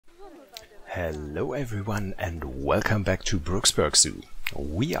Hello everyone and welcome back to Brooksburk Zoo.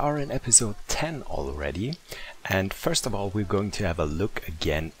 We are in episode 10 already, and first of all we're going to have a look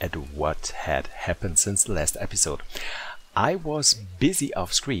again at what had happened since the last episode. I was busy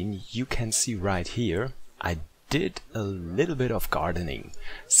off screen, you can see right here. I did a little bit of gardening,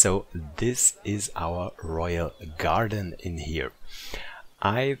 so this is our royal garden in here.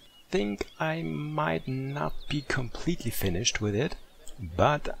 I think I might not be completely finished with it,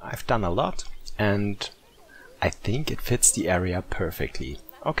 but I've done a lot and I think it fits the area perfectly.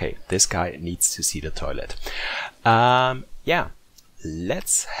 Okay, this guy needs to see the toilet. Yeah,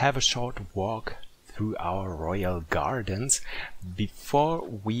 let's have a short walk through our royal gardens before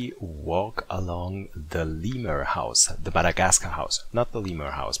we walk along the lemur house, the Madagascar house, not the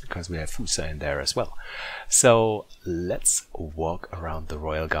lemur house, because we have Fusa in there as well. So let's walk around the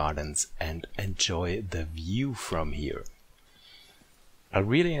royal gardens and enjoy the view from here. I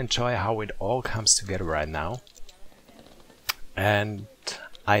really enjoy how it all comes together right now, and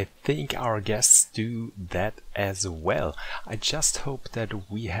I think our guests do that as well. I just hope that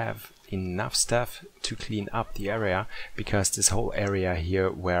we have enough stuff to clean up the area, because this whole area here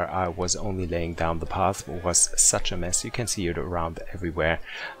where I was only laying down the path was such a mess. You can see it around everywhere.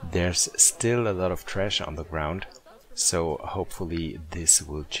 There's still a lot of trash on the ground, so hopefully this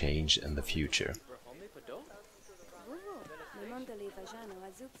will change in the future.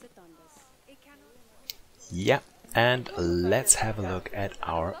 Yeah, and let's have a look at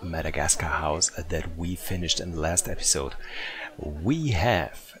our Madagascar house that we finished in the last episode. We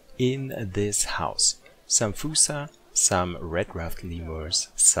have in this house some Fusa, some red-ruffed lemurs,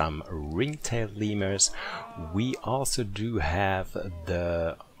 some ring-tailed lemurs. We also do have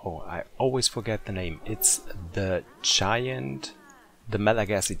the, oh, I always forget the name. It's the giant, the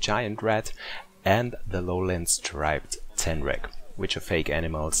Malagasy giant rat and the lowland striped tenrec, which are fake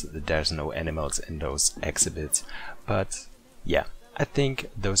animals. There's no animals in those exhibits, but yeah, I think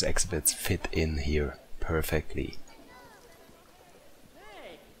those exhibits fit in here perfectly.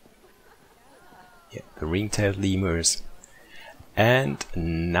 Yeah, the ring-tailed lemurs. And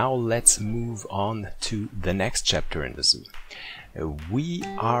now let's move on to the next chapter in the zoo. We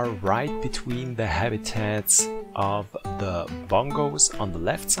are right between the habitats of the bongos on the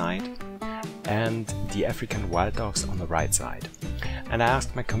left side and the African wild dogs on the right side. And I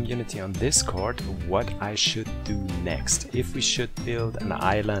asked my community on Discord what I should do next. If we should build an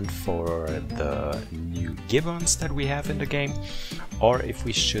island for the new gibbons that we have in the game, or if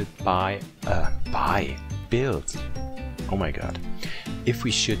we should build. Oh my god. If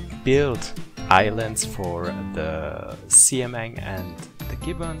we should build islands for the siamang and the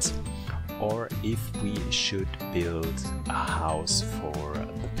gibbons, or if we should build a house for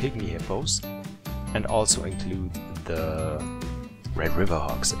the Pygmy Hippos and also include the Red River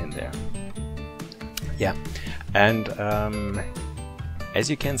Hogs in there. Yeah, and as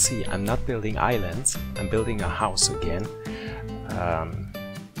you can see, I'm not building islands, I'm building a house again.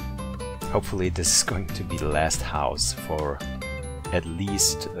 Hopefully this is going to be the last house for at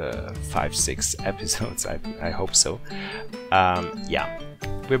least 5-6 episodes, I hope so. Yeah.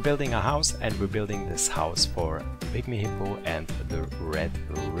 We're building a house, and we're building this house for Pygmy Hippo and the Red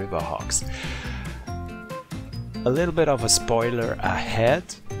River Hogs. A little bit of a spoiler ahead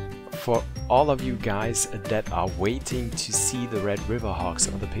for all of you guys that are waiting to see the Red River Hogs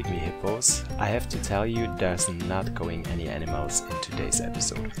or the Pygmy Hippos. I have to tell you, there's not going any animals in today's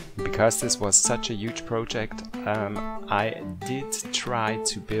episode. Because this was such a huge project, I did try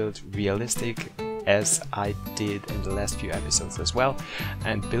to build realistic, as I did in the last few episodes as well,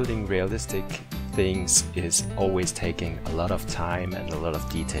 and building realistic things is always taking a lot of time and a lot of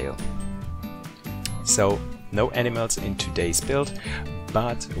detail. So no animals in today's build,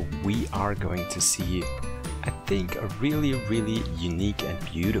 but we are going to see, I think, a really unique and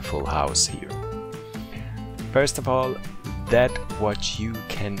beautiful house here. First of all, that what you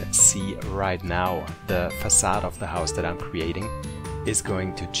can see right now, the facade of the house that I'm creating, is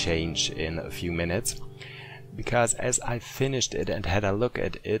going to change in a few minutes, because as I finished it and had a look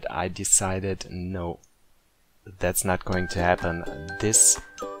at it, I decided no, that's not going to happen. This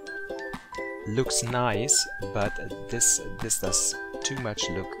looks nice, but this does too much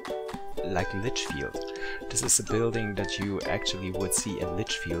look like Litchfield. This is a building that you actually would see in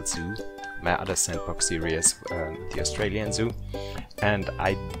Litchfield Zoo, my other sandbox series, the Australian Zoo, and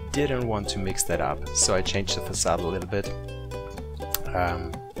I didn't want to mix that up, so I changed the facade a little bit.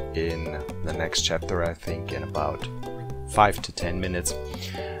 In the next chapter, I think in about 5 to 10 minutes.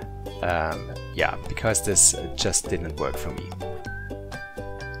 Yeah, because this just didn't work for me.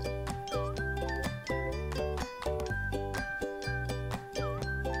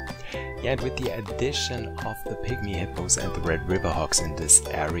 Yeah, and with the addition of the Pygmy Hippos and the Red River Hogs in this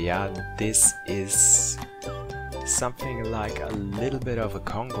area, this is something like a little bit of a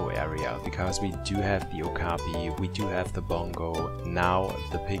Congo area, because we do have the Okapi, we do have the Bongo, now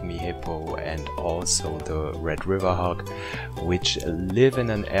the Pygmy Hippo and also the Red River Hog, which live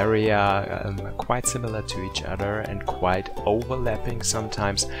in an area quite similar to each other and quite overlapping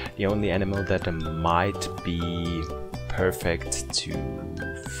sometimes. The only animal that might be perfect to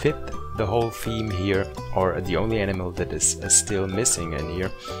fit the whole theme here, or the only animal that is still missing in here,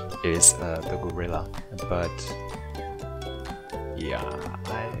 is the gorilla. But yeah,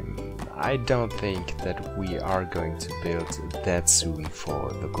 I don't think that we are going to build that soon for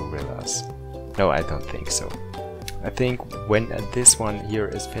the gorillas. No, I don't think so. I think when this one here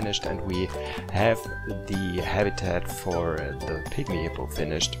is finished and we have the habitat for the Pygmy Hippo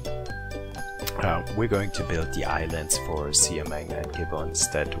finished, we're going to build the islands for Siamang and gibbons.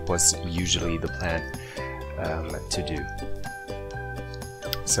 That was usually the plan to do.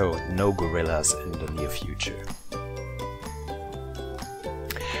 So no gorillas in the near future.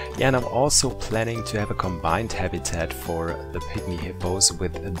 Yeah, and I'm also planning to have a combined habitat for the Pygmy Hippos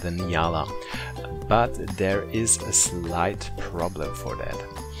with the Nyala, but there is a slight problem for that.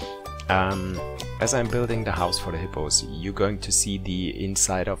 As I'm building the house for the hippos, you're going to see the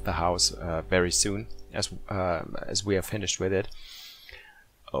inside of the house very soon, as we are finished with it.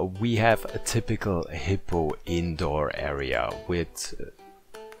 We have a typical hippo indoor area with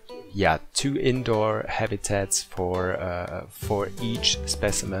yeah, 2 indoor habitats for each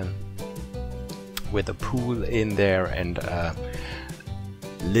specimen, with a pool in there and a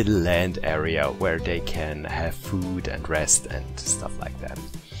little land area where they can have food and rest and stuff like that.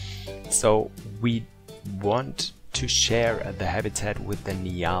 So we want to share the habitat with the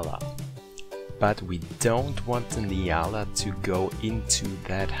Nyala, but we don't want the Nyala to go into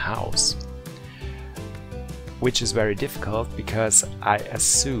that house, which is very difficult because I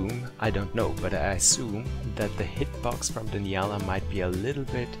assume, I don't know, but I assume that the hitbox from the Nyala might be a little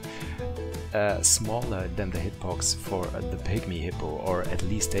bit smaller than the hitbox for the Pygmy Hippo, or at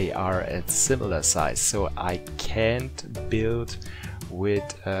least they are at similar size. So I can't build with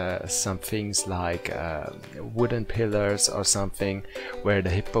some things like wooden pillars or something where the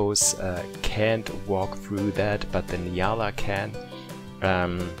hippos can't walk through that, but the Nyala can.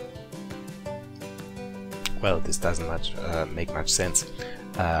 Well, this doesn't make much sense,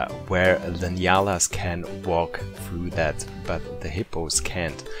 where the Nyalas can walk through that, but the hippos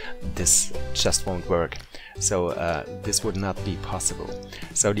can't. This just won't work. So this would not be possible.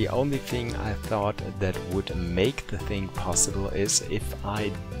 So the only thing I thought that would make the thing possible is if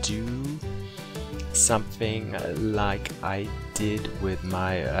I do something like I did with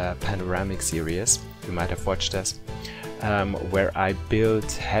my panoramic series. You might have watched this, where I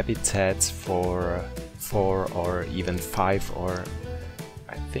built habitats for 4 or even 5, or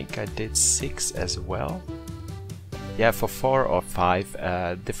I think I did 6 as well. Yeah, for 4 or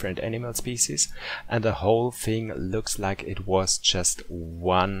 5 different animal species, and the whole thing looks like it was just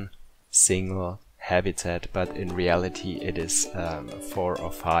one single habitat, but in reality it is 4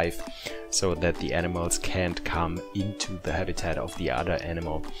 or 5, so that the animals can't come into the habitat of the other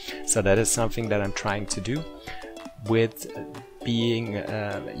animal. So that is something that I'm trying to do with being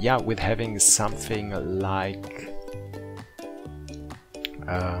with having something like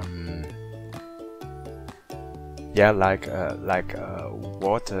like a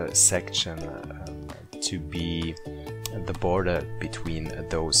water section to be the border between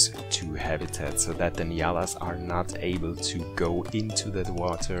those 2 habitats, so that the Nyalas are not able to go into that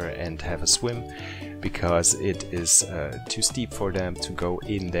water and have a swim, because it is too steep for them to go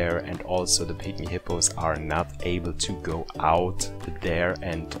in there, and also the Pygmy Hippos are not able to go out there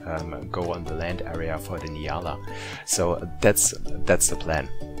and go on the land area for the Nyala. So that's the plan.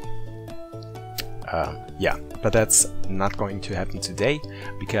 Yeah, but that's not going to happen today,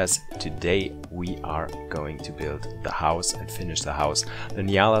 because today we are going to build the house and finish the house. The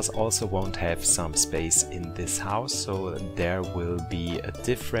Nyalas also won't have some space in this house, so there will be a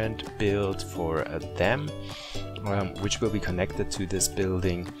different build for them, which will be connected to this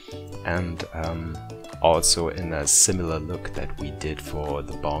building, and also in a similar look that we did for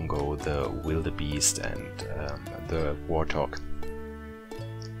the Bongo, the Wildebeest and the Warthog.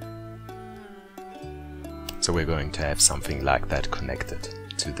 So we're going to have something like that connected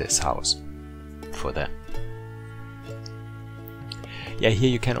to this house for them. Yeah,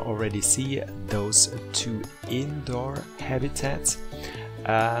 here you can already see those 2 indoor habitats.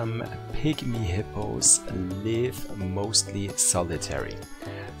 Pygmy hippos live mostly solitary.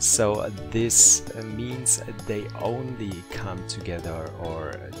 So this means they only come together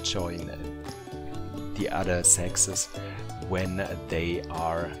or join the other sexes when they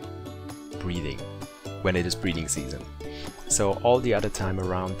are breeding, when it is breeding season. So all the other time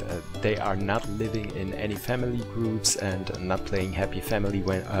around they are not living in any family groups and not playing happy family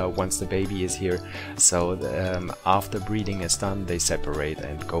when once the baby is here. So after breeding is done, they separate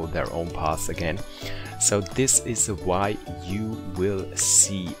and go their own paths again. So this is why you will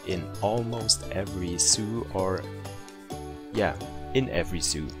see in almost every zoo, or yeah, in every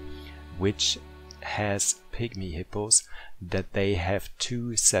zoo which has pygmy hippos, that they have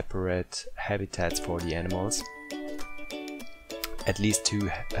two separate habitats for the animals. At least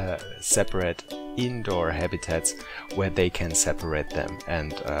two separate indoor habitats where they can separate them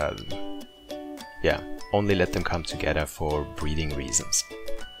and yeah, only let them come together for breeding reasons.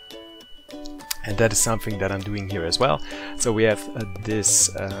 And that is something that I'm doing here as well. So we have this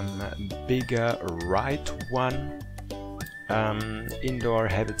bigger right one indoor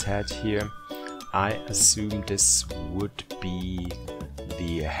habitat here. I assume this would be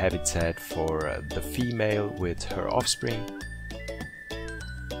the habitat for the female with her offspring,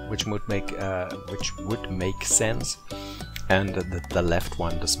 which would make sense, and the left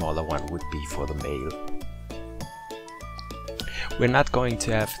one, the smaller one, would be for the male. We're not going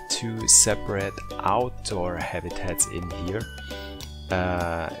to have two separate outdoor habitats in here,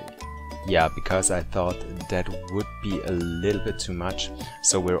 yeah, because I thought that would be a little bit too much.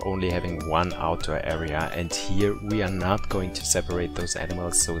 So we're only having one outdoor area, and here we are not going to separate those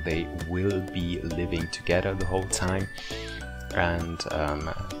animals, so they will be living together the whole time. And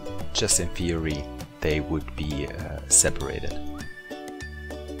just in theory they would be separated.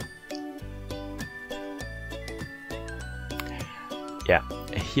 Yeah,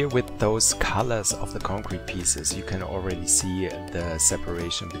 here with those colors of the concrete pieces you can already see the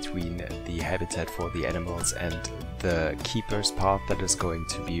separation between the habitat for the animals and the keeper's path that is going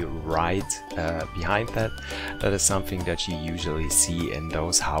to be right behind that. That is something that you usually see in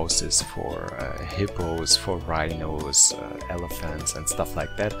those houses for hippos, for rhinos, elephants and stuff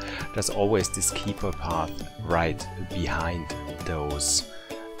like that. There's always this keeper path right behind those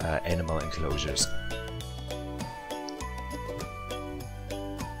animal enclosures.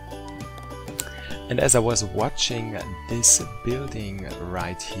 And as I was watching this building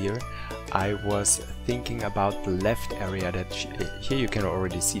right here, I was thinking about the left area that here you can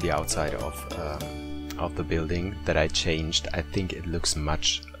already see the outside of the building that I changed. I think it looks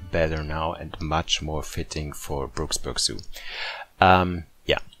much better now and much more fitting for Brooksburk Zoo.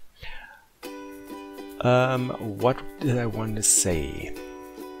 Yeah. What did I want to say?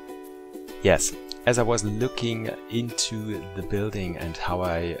 Yes, as I was looking into the building and how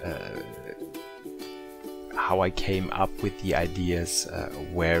I came up with the ideas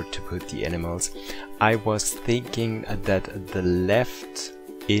where to put the animals, I was thinking that the left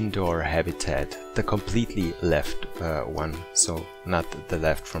indoor habitat, the completely left one, so not the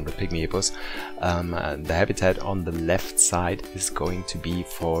left from the pygmy hippos, the habitat on the left side is going to be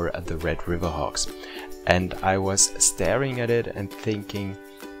for the Red River Hogs. And I was staring at it and thinking,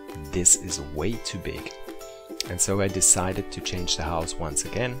 this is way too big. And so I decided to change the house once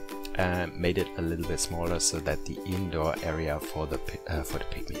again. Made it a little bit smaller so that the indoor area for the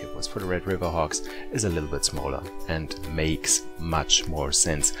pygmy hippos, for the Red River Hogs, is a little bit smaller and makes much more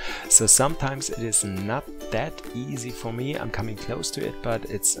sense. So sometimes it is not that easy for me, I'm coming close to it, but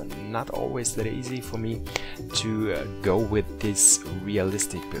it's not always that easy for me to go with these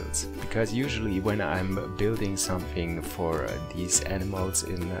realistic builds, because usually when I'm building something for these animals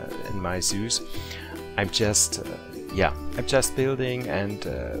in my zoos, I'm just building and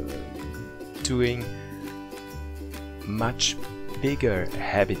doing much bigger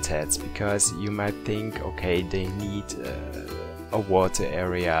habitats, because you might think, okay, they need a water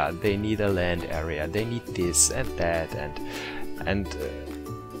area, they need a land area, they need this and that, and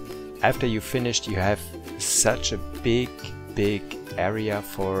after you finished you have such a big area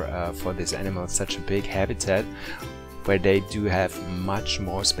for this animal, such a big habitat where they do have much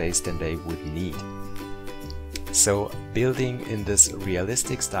more space than they would need. So building in this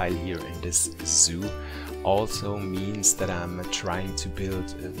realistic style here in this zoo also means that I'm trying to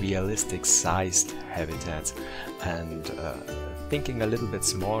build realistic sized habitats and thinking a little bit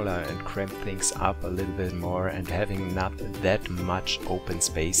smaller and cramp things up a little bit more and having not that much open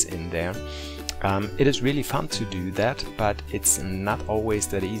space in there. It is really fun to do that, but it's not always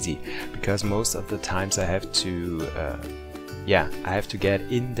that easy, because most of the times I have to get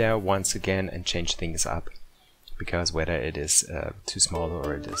in there once again and change things up, because whether it is too small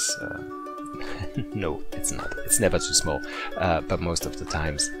or it is No, it's not. It's never too small, but most of the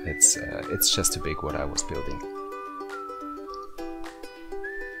times it's just too big what I was building.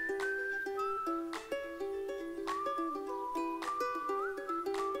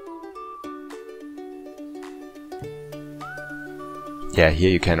 Yeah,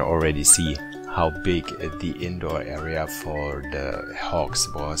 here you can already see how big the indoor area for the hogs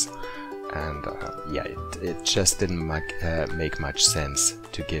was, and yeah, it just didn't make much sense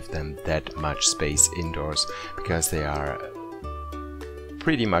to give them that much space indoors, because they are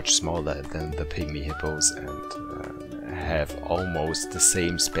pretty much smaller than the Pygmy Hippos and have almost the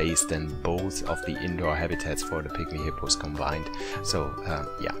same space than both of the indoor habitats for the Pygmy Hippos combined. So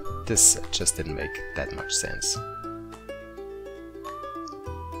yeah, this just didn't make that much sense.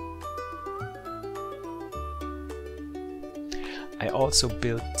 I also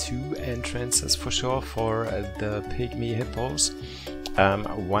built 2 entrances for sure for the Pygmy Hippos.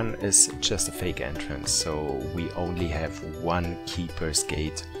 One is just a fake entrance, so we only have 1 keeper's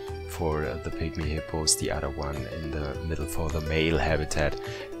gate for the Pygmy Hippos. The other one in the middle for the male habitat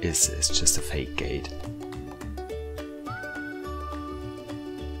is just a fake gate.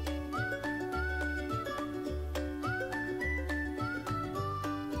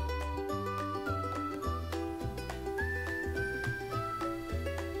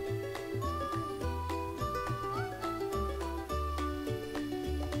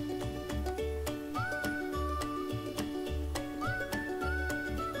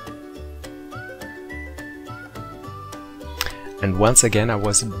 And once again I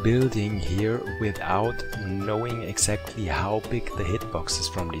was building here without knowing exactly how big the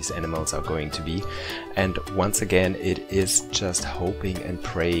hitboxes from these animals are going to be, and once again it is just hoping and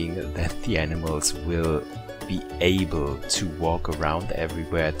praying that the animals will be able to walk around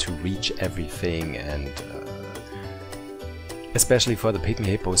everywhere, to reach everything, and especially for the Pygmy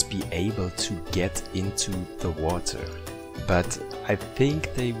Hippos, be able to get into the water. But I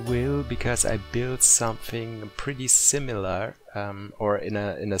think they will, because I built something pretty similar or in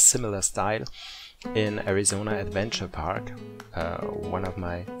a similar style in Arizona Adventure Park, one of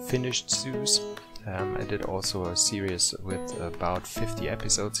my finished zoos. I did also a series with about 50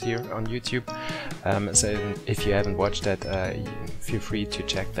 episodes here on YouTube, so if you haven't watched that, feel free to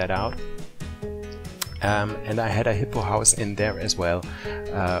check that out. And I had a hippo house in there as well,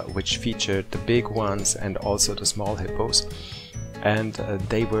 which featured the big ones and also the small hippos, and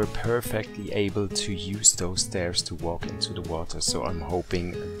they were perfectly able to use those stairs to walk into the water. So I'm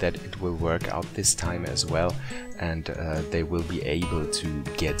hoping that it will work out this time as well, and they will be able to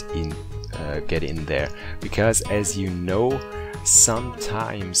get in there, because as you know,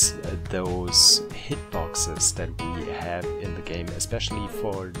 sometimes those hitboxes that we have in the game, especially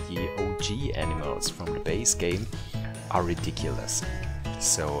for the OG animals from the base game, are ridiculous.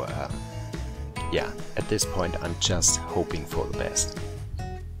 So yeah, at this point I'm just hoping for the best.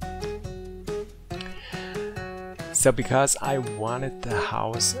 So because I wanted the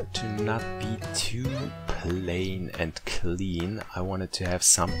house to not be too plain and clean, I wanted to have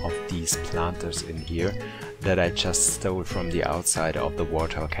some of these planters in here that I just stole from the outside of the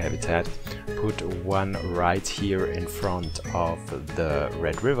warthog habitat. Put one right here in front of the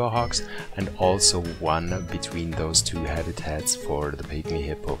Red River Hogs, and also one between those 2 habitats for the Pygmy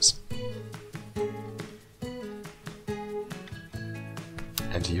Hippos.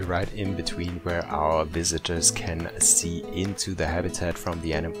 And here right in between, where our visitors can see into the habitat from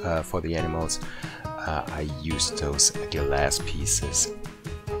the for the animals, I used those glass pieces.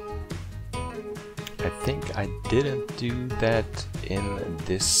 I think I didn't do that in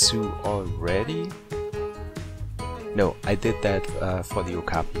this zoo already. No, I did that for the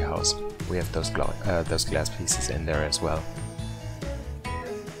Okapi house. We have those glass pieces in there as well.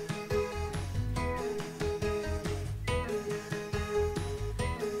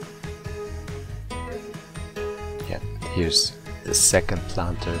 Yeah, here's the second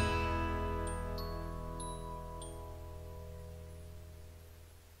planter.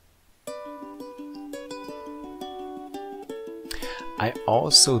 I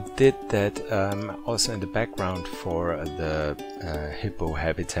also did that also in the background for the hippo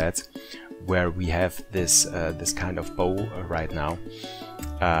habitat, where we have this this kind of bow right now,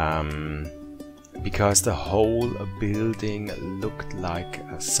 because the whole building looked like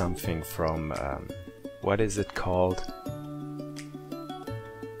something from what is it called?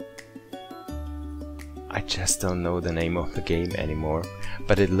 I just don't know the name of the game anymore,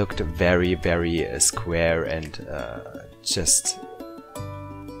 but it looked very, very square and just,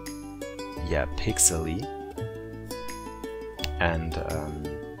 yeah, pixely. And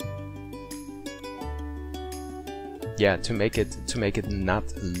yeah, to make it not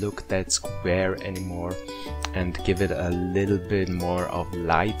look that square anymore and give it a little bit more of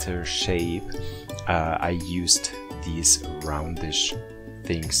lighter shape, I used these roundish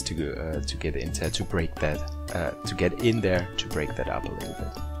things to get into, to break that, to get in there, to break that up a little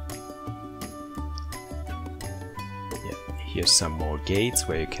bit. Yeah, here's some more gates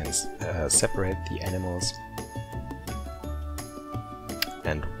where you can separate the animals,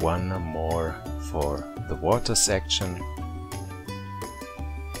 and one more for the water section.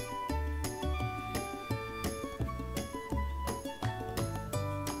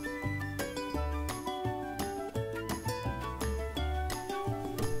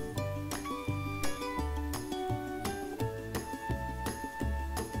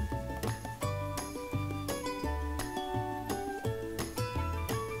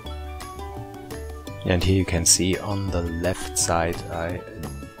 And here you can see on the left side I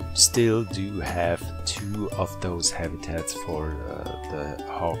still do have 2 of those habitats for the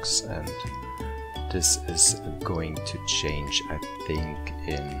hogs, and this is going to change, I think,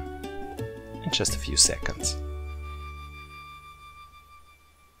 in just a few seconds.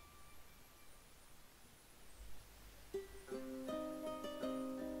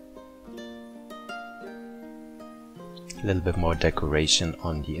 A little bit more decoration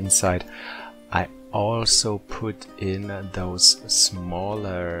on the inside. I also put in those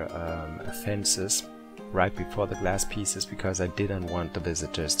smaller fences right before the glass pieces, because I didn't want the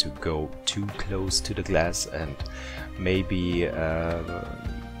visitors to go too close to the glass and maybe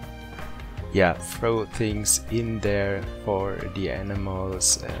yeah, throw things in there for the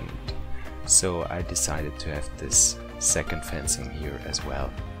animals, and so I decided to have this second fencing here as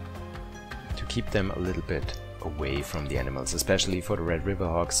well to keep them a little bit away from the animals, especially for the Red River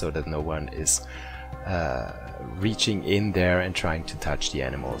Hogs, so that no one is reaching in there and trying to touch the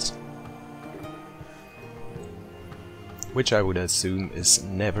animals, which I would assume is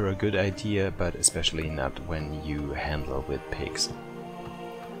never a good idea, but especially not when you handle with pigs.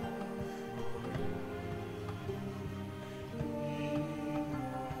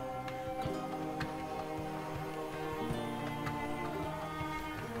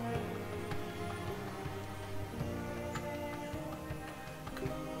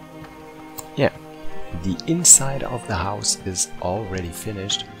 Yeah, the inside of the house is already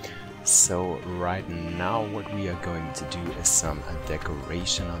finished, so right now what we are going to do is some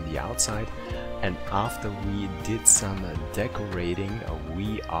decoration on the outside, and after we did some decorating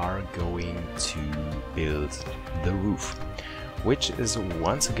we are going to build the roof, which is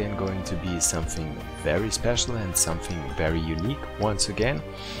once again going to be something very special and something very unique. Once again,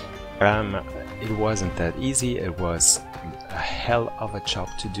 it wasn't that easy, it was a hell of a job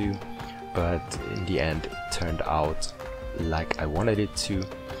to do, but in the end it turned out like I wanted it to,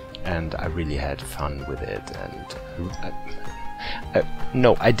 and I really had fun with it. And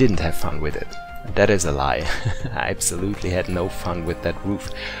no, I didn't have fun with it. That is a lie. I absolutely had no fun with that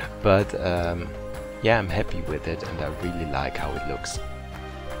roof, but yeah, I'm happy with it and I really like how it looks.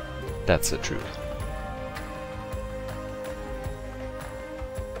 That's the truth.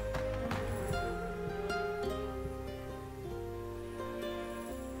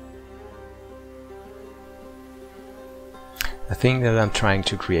 The thing that I'm trying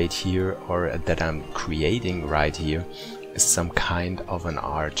to create here, or that I'm creating right here, is some kind of an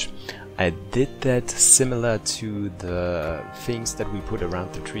arch. I did that similar to the things that we put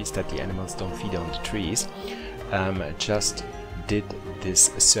around the trees that the animals don't feed on the trees. Just did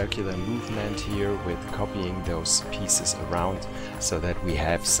this circular movement here with copying those pieces around, so that we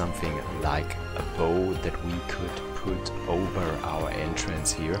have something like a bow that we could put over our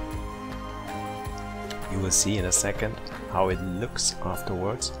entrance here. You will see in a second how it looks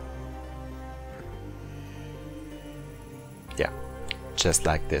afterwards. Yeah, just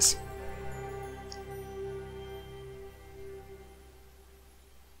like this.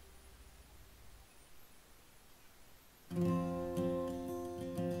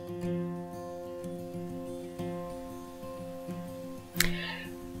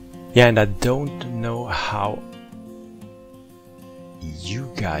 Yeah, and I don't know how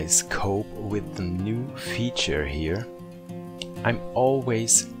you guys cope with the new feature here. I'm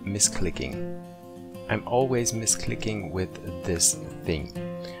always misclicking. I'm always misclicking with this thing.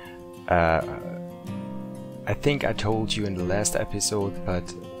 I think I told you in the last episode,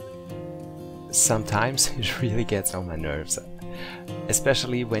 but sometimes it really gets on my nerves,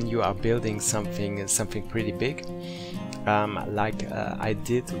 especially when you are building something pretty big, like I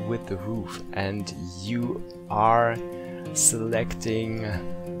did with the roof, and you are selecting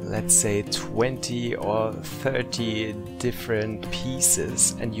let's say 20 or 30 different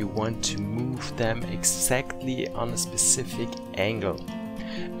pieces and you want to move them exactly on a specific angle,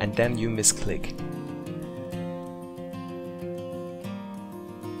 and then you misclick.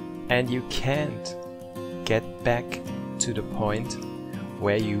 And you can't get back to the point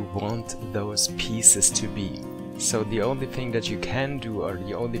where you want those pieces to be. So the only thing that you can do, or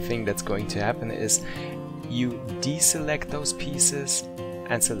the only thing that's going to happen, is you deselect those pieces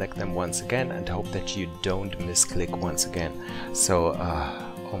and select them once again and hope that you don't misclick once again. So,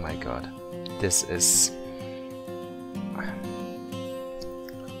 oh my god, this is...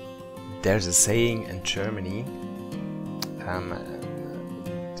 There's a saying in Germany,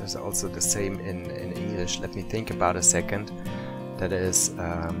 there's also the same in English, let me think about a second, that is,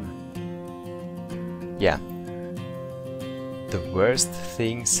 yeah, the worst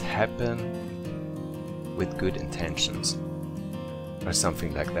things happen with good intentions, or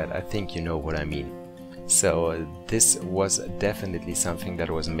something like that. I think you know what I mean. So this was definitely something that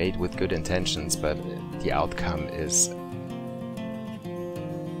was made with good intentions, but the outcome is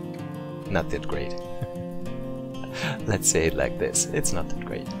not that great. Let's say it like this, it's not that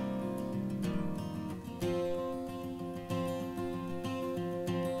great.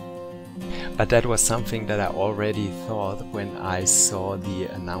 But that was something that I already thought when I saw the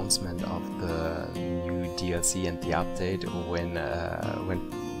announcement of the new DLC and the update, when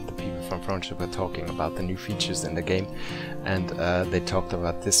the people from Friendship were talking about the new features in the game, and they talked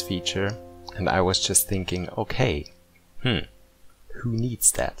about this feature, and I was just thinking, okay, who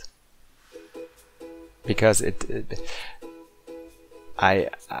needs that? Because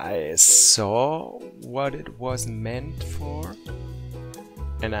I saw what it was meant for,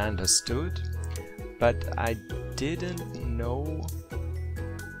 and I understood, but I didn't know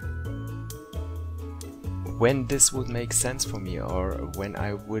when this would make sense for me, or when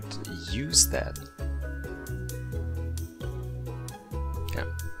I would use that. Yeah,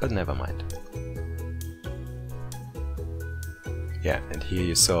 but never mind. Yeah, and here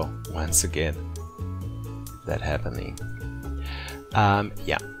you saw once again that happening.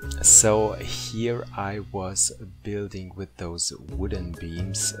 Yeah, so here I was building with those wooden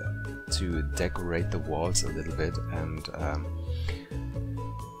beams to decorate the walls a little bit and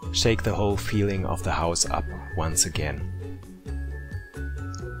shake the whole feeling of the house up once again,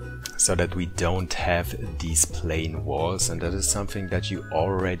 so that we don't have these plain walls. And that is something that you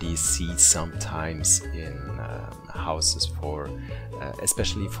already see sometimes in houses for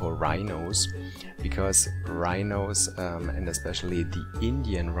especially for rhinos, because rhinos and especially the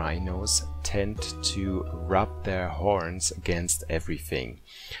Indian rhinos tend to rub their horns against everything.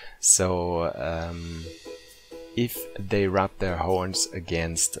 So if they rub their horns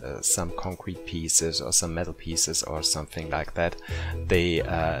against some concrete pieces or some metal pieces or something like that, they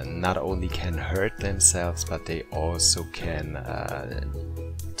not only can hurt themselves, but they also can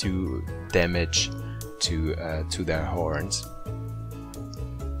do damage to their horns.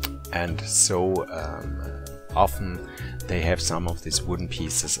 And so often they have some of these wooden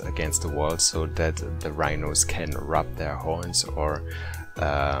pieces against the wall so that the rhinos can rub their horns or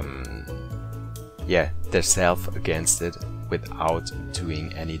yeah, themselves against it without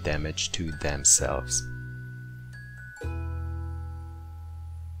doing any damage to themselves.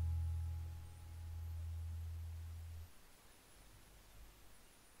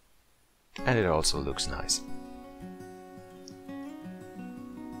 And it also looks nice.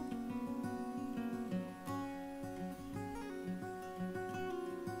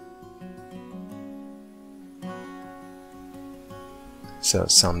 So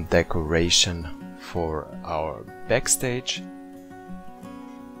some decoration for our backstage.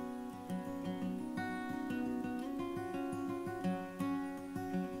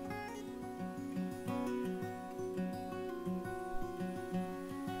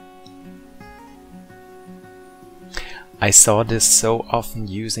 I saw this so often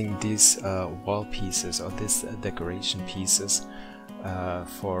using these wall pieces or these decoration pieces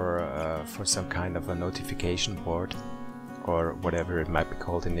for some kind of a notification board, or whatever it might be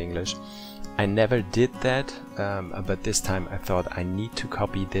called in English. I never did that, but this time I thought I need to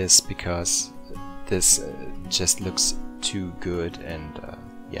copy this because this just looks too good, and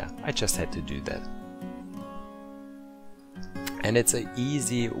yeah, I just had to do that. And it's an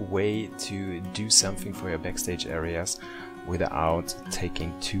easy way to do something for your backstage areas without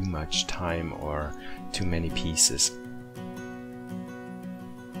taking too much time or too many pieces.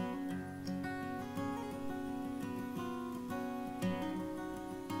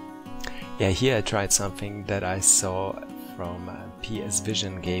 Yeah, here I tried something that I saw from PS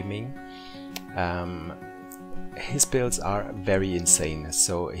Vision Gaming. his builds are very insane,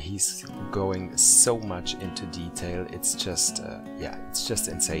 so he's going so much into detail. It's just yeah, it's just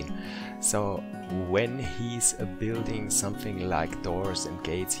insane. So when he's building something like doors and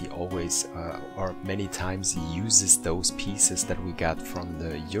gates, he always or many times he uses those pieces that we got from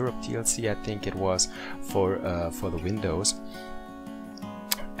the Europe DLC, I think it was, for the windows.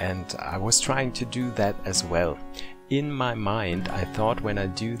 And I was trying to do that as well. In my mind, I thought when I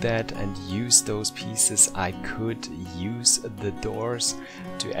do that and use those pieces, I could use the doors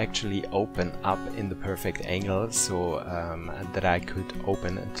to actually open up in the perfect angle, so that I could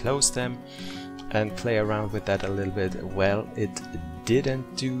open and close them and play around with that a little bit. Well, it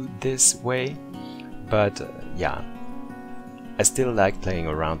didn't do this way, but yeah, I still like playing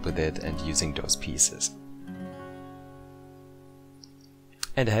around with it and using those pieces.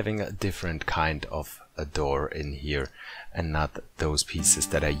 And having a different kind of a door in here, and not those pieces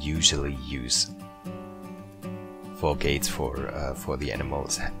that I usually use for gates for the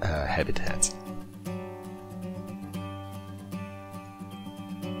animals' habitats.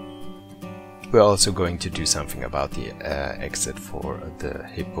 We're also going to do something about the exit for the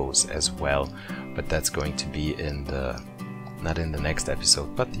hippos as well, but that's going to be in the not in the next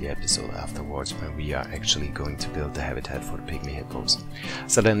episode, but the episode afterwards, when we are actually going to build the habitat for the pygmy hippos.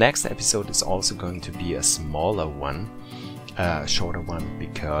 So the next episode is also going to be a smaller one, shorter one,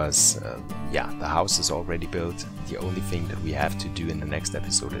 because yeah, the house is already built. The only thing that we have to do in the next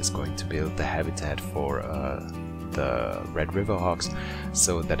episode is going to build the habitat for the Red River Hogs.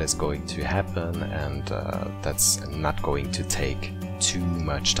 So that is going to happen, and that's not going to take too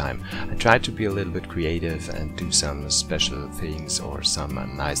much time. I tried to be a little bit creative and do some special things or some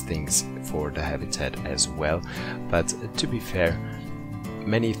nice things for the habitat as well, but to be fair,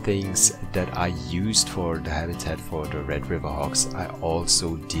 many things that I used for the habitat for the Red River Hogs I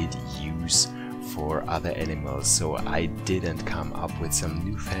also did use for other animals, so I didn't come up with some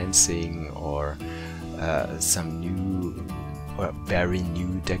new fencing or some new or very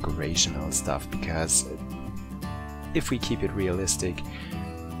new decorational stuff, because if we keep it realistic,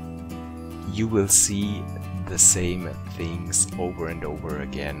 you will see the same things over and over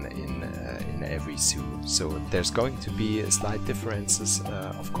again in every zoo. So there's going to be slight differences,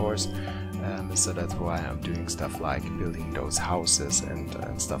 of course, so that's why I'm doing stuff like building those houses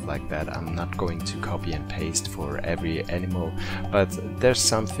and stuff like that. I'm not going to copy and paste for every animal, but there's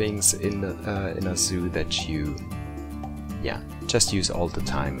some things in a zoo that you just use all the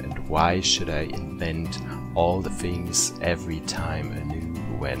time, and why should I invent all the things every time anew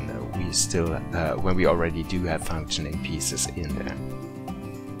when we already do have functioning pieces in there.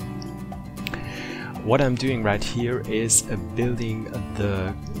 What I'm doing right here is building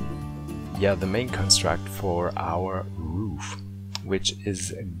the main construct for our roof, which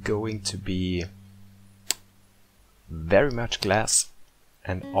is going to be very much glass,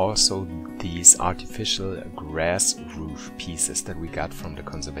 and also these artificial grass roof pieces that we got from the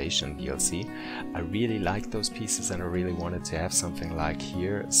conservation DLC. I really like those pieces, and I really wanted to have something like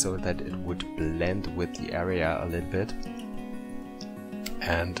here so that it would blend with the area a little bit.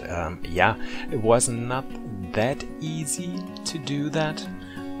 And yeah, it was not that easy to do that,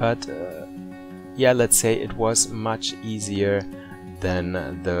 but yeah, let's say it was much easier than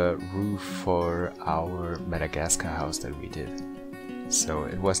the roof for our Madagascar house that we did. So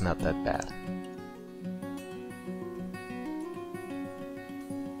it was not that bad.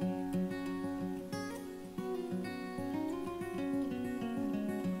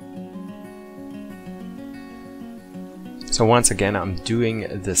 So once again, I'm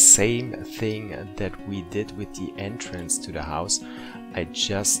doing the same thing that we did with the entrance to the house. I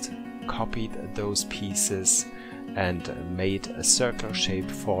just copied those pieces and made a circle shape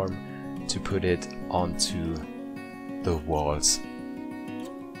form to put it onto the walls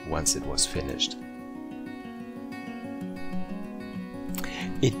once it was finished.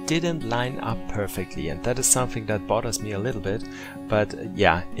 It didn't line up perfectly, and that is something that bothers me a little bit, but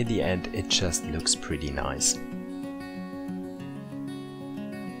yeah, in the end it just looks pretty nice.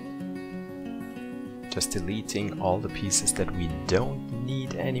 Just deleting all the pieces that we don't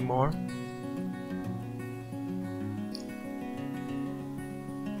need anymore.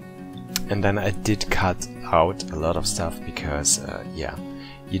 And then I did cut out a lot of stuff because yeah,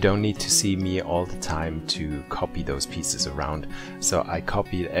 you don't need to see me all the time to copy those pieces around. So I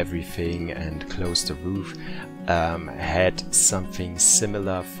copied everything and closed the roof. Had something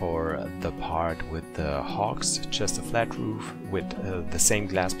similar for the part with the hogs, just a flat roof with the same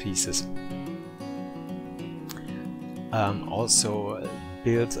glass pieces. Also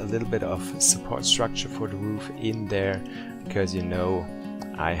built a little bit of support structure for the roof in there, because you know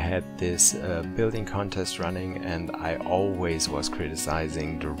I had this building contest running, and I always was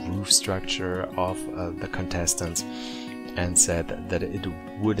criticizing the roof structure of the contestants and said that it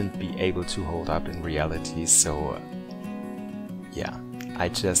wouldn't be able to hold up in reality. So yeah, I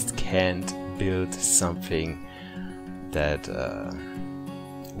just can't build something that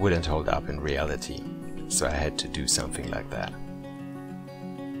wouldn't hold up in reality. So I had to do something like that.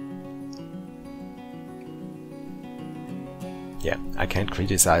 Yeah, I can't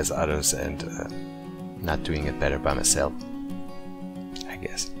criticize others and not doing it better by myself, I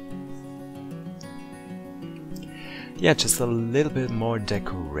guess. Yeah, just a little bit more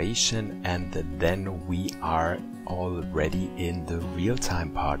decoration, and then we are already in the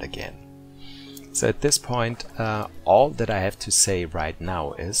real-time part again. So at this point, all that I have to say right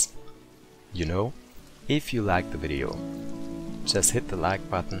now is, you know, if you like the video, just hit the like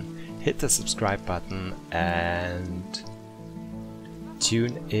button, hit the subscribe button, and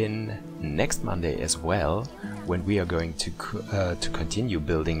tune in next Monday as well, when we are going to continue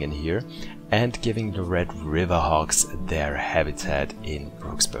building in here and giving the Red River Hogs their habitat in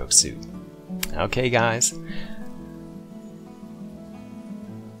Brooksburk Zoo. Okay guys,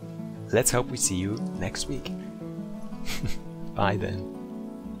 let's hope we see you next week. Bye then.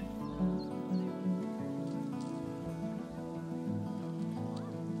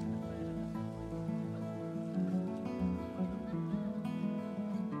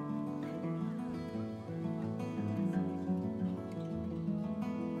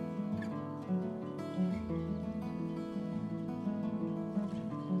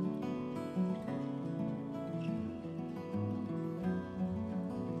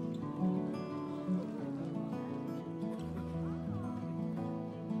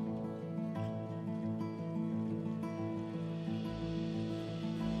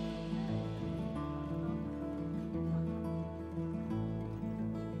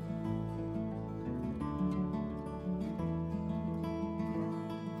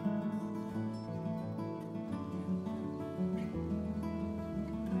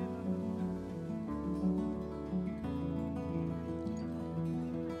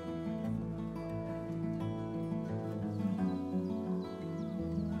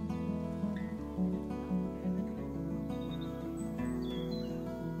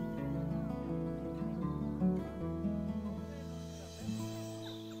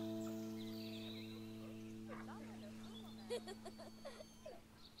 Ha ha ha ha!